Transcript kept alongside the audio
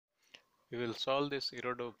We will solve this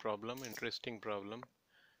Irodov problem, interesting problem,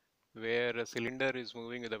 where a cylinder is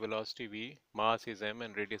moving with a velocity v, mass is m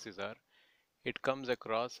and radius is r. It comes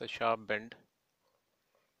across a sharp bend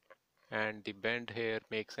and the bend here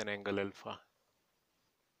makes an angle alpha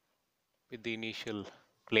with the initial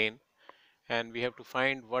plane, and we have to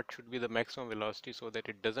find what should be the maximum velocity so that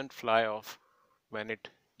it doesn't fly off when it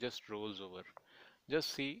just rolls over.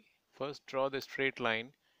 Just see, first draw the straight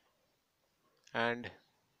line, and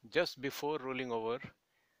just before rolling over,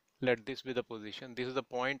 let this be the position. This is the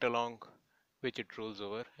point along which it rolls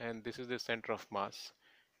over, and this is the center of mass.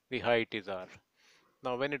 The height is r.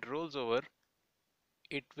 Now when it rolls over,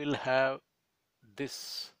 it will have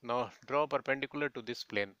this. Now draw perpendicular to this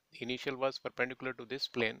plane. Initial was perpendicular to this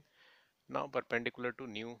plane, now perpendicular to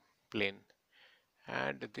new plane,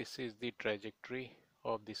 and this is the trajectory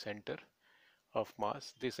of the center of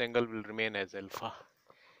mass. This angle will remain as alpha.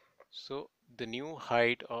 So the new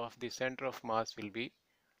height of the center of mass will be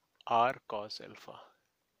r cos alpha,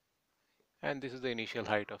 and this is the initial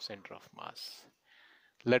height of center of mass.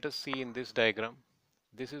 Let us see in this diagram,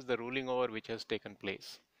 this is the rolling over which has taken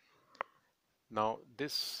place. Now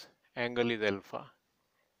this angle is alpha,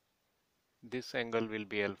 this angle will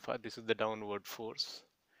be alpha, this is the downward force,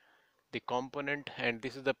 the component, and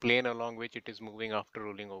this is the plane along which it is moving after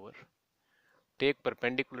rolling over. Take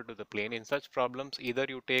perpendicular to the plane. In such problems, either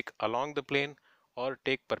you take along the plane or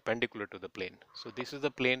take perpendicular to the plane. So this is the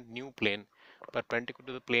plane, new plane. Perpendicular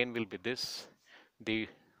to the plane will be this. The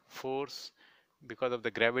force because of the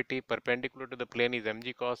gravity perpendicular to the plane is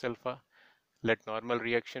mg cos alpha. Let normal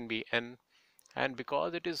reaction be n. And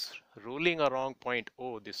because it is rolling along point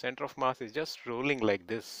O, the center of mass is just rolling like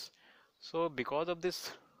this. So because of this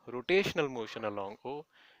rotational motion along O,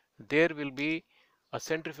 there will be a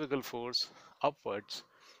centrifugal force upwards,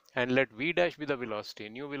 and let v dash be the velocity.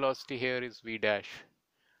 New velocity here is v dash.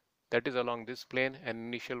 That is along this plane, and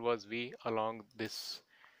initial was v along this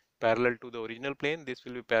parallel to the original plane. This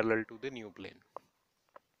will be parallel to the new plane.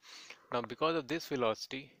 Now because of this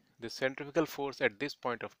velocity, the centrifugal force at this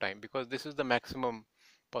point of time, because this is the maximum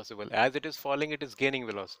possible, as it is falling it is gaining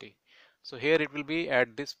velocity. So here it will be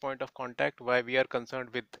at this point of contact. Why we are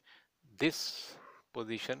concerned with this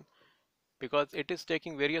position? Because it is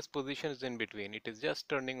taking various positions in between. It is just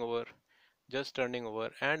turning over,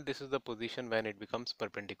 and this is the position when it becomes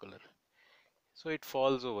perpendicular. So it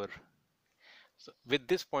falls over. So with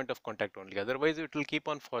this point of contact only, otherwise it will keep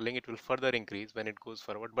on falling, it will further increase when it goes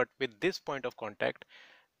forward, but with this point of contact,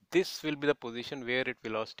 this will be the position where its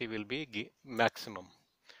velocity will be maximum.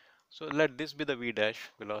 So let this be the v dash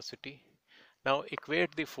velocity. Now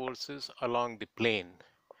equate the forces along the plane.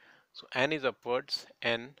 So n is upwards,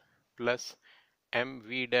 n plus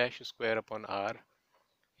mv dash square upon r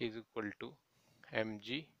is equal to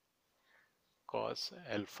mg cos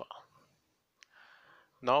alpha.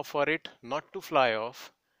 Now for it not to fly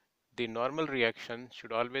off, the normal reaction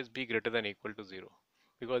should always be greater than or equal to 0,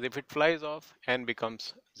 because if it flies off, n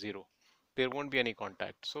becomes 0. There won't be any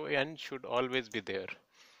contact. So n should always be there.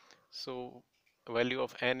 So value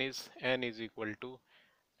of n is equal to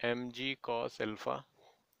mg cos alpha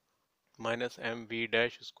minus mv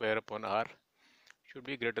dash square upon r should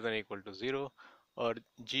be greater than or equal to 0, or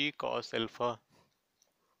g cos alpha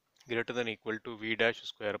greater than or equal to v dash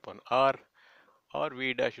square upon r, or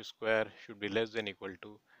v dash square should be less than or equal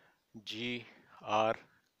to g r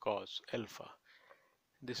cos alpha.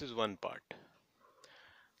 This is one part.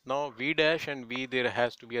 Now v dash and v, there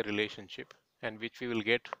has to be a relationship, and which we will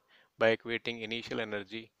get by equating initial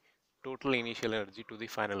energy, total initial energy, to the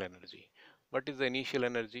final energy. What is the initial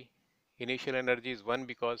energy? Initial energy is 1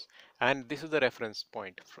 because, and this is the reference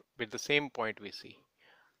point, with the same point we see.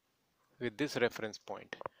 With this reference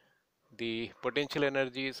point, the potential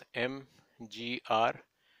energy is mgr,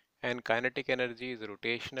 and kinetic energy is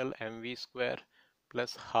rotational mv square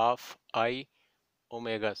plus half I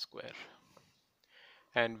omega square,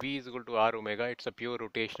 and v is equal to r omega. It's a pure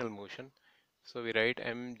rotational motion, so we write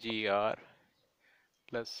mgr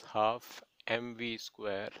plus half mv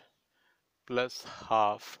square plus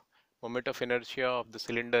half moment of inertia of the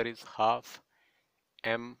cylinder is half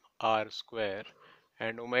mr square,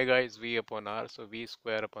 and omega is v upon r, so v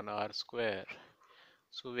square upon r square.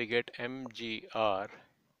 So we get mgr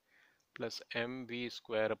plus mv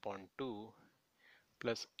square upon 2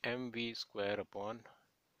 plus mv square upon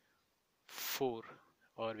 4,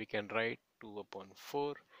 or we can write 2 upon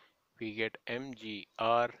 4. We get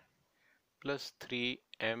mgr plus 3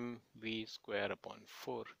 mv square upon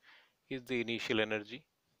 4 is the initial energy.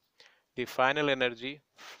 The final energy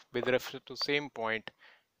with reference to same point,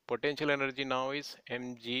 potential energy now is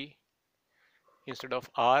mg, instead of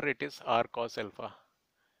r it is r cos alpha.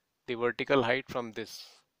 the vertical height from this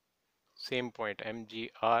same point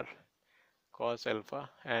mgr cos alpha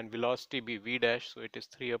and velocity be v dash, so it is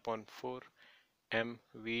 3 upon 4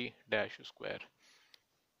 mv dash square.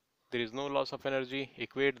 There is no loss of energy.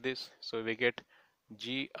 Equate this, so we get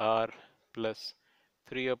gr plus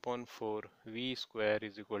 3 upon 4 v square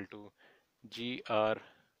is equal to gr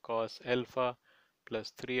cos alpha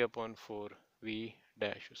plus 3 upon 4 v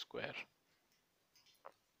dash square.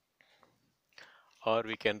 Or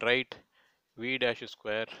we can write v dash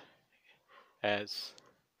square as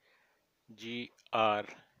gr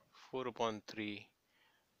 4 upon 3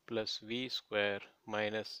 plus v square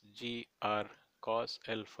minus gr cos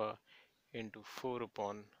alpha into 4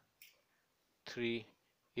 upon 3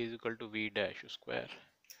 is equal to v dash square.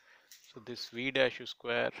 So this v dash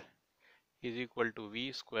square is equal to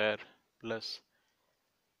v square plus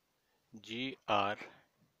gr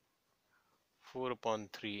 4 upon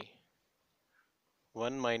 3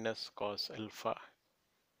 1 minus cos alpha.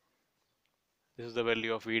 This is the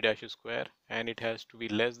value of v dash square and it has to be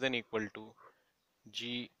less than equal to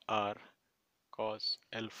gr cos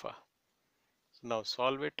alpha. So now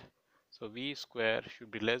solve it. So v square should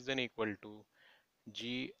be less than equal to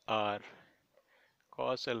gr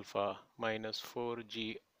cos alpha minus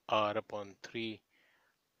 4gr upon 3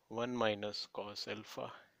 1 minus cos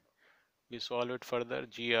alpha. We solve it further.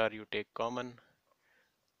 Gr you take common,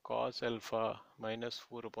 cos alpha minus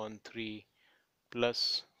 4 upon 3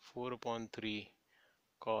 plus 4 upon 3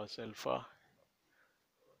 cos alpha.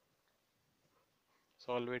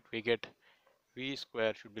 Solve it, we get v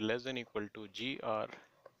square should be less than equal to gr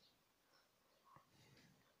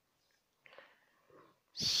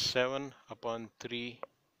 7 upon 3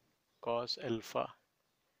 cos alpha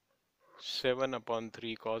 7 upon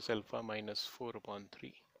 3 cos alpha minus 4 upon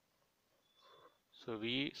 3. So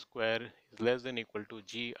v square is less than equal to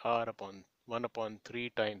gr upon 1 upon 3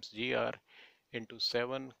 times gr into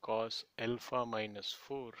 7 cos alpha minus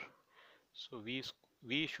 4. So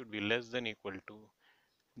v should be less than equal to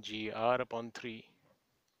gr upon 3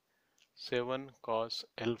 7 cos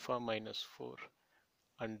alpha minus 4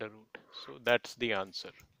 under root. So that's the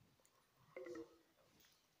answer.